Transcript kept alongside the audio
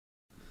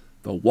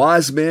The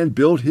wise man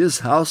built his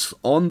house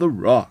on the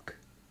rock.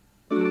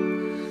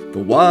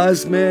 The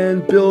wise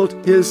man built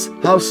his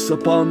house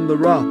upon the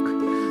rock.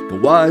 The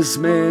wise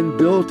man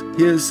built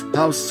his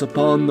house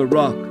upon the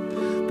rock.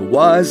 The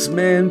wise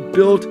man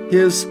built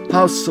his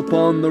house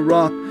upon the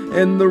rock,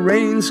 and the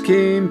rains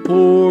came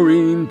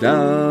pouring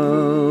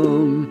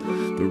down.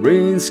 The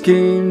rains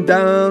came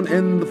down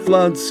and the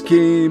floods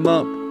came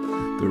up.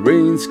 The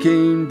rains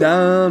came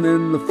down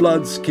and the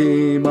floods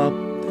came up.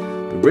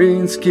 The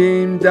rains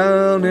came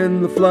down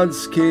and the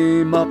floods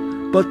came up,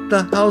 but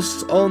the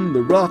house on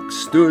the rock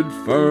stood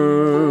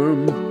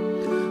firm.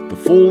 The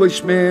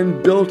foolish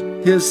man built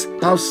his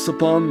house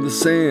upon the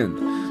sand.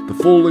 The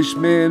foolish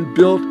man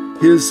built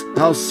his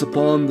house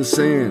upon the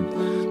sand.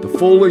 The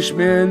foolish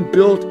man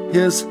built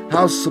his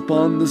house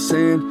upon the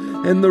sand,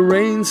 and the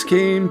rains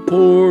came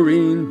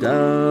pouring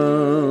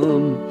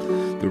down.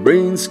 The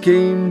rains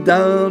came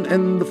down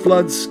and the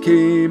floods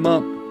came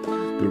up.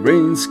 The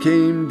rains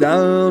came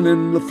down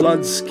and the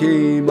floods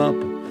came up.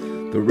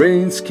 The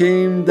rains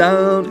came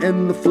down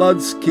and the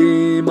floods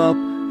came up,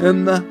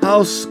 and the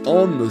house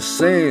on the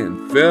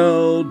sand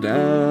fell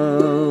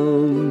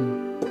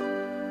down.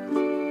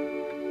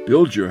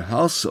 Build your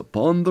house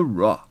upon the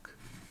rock.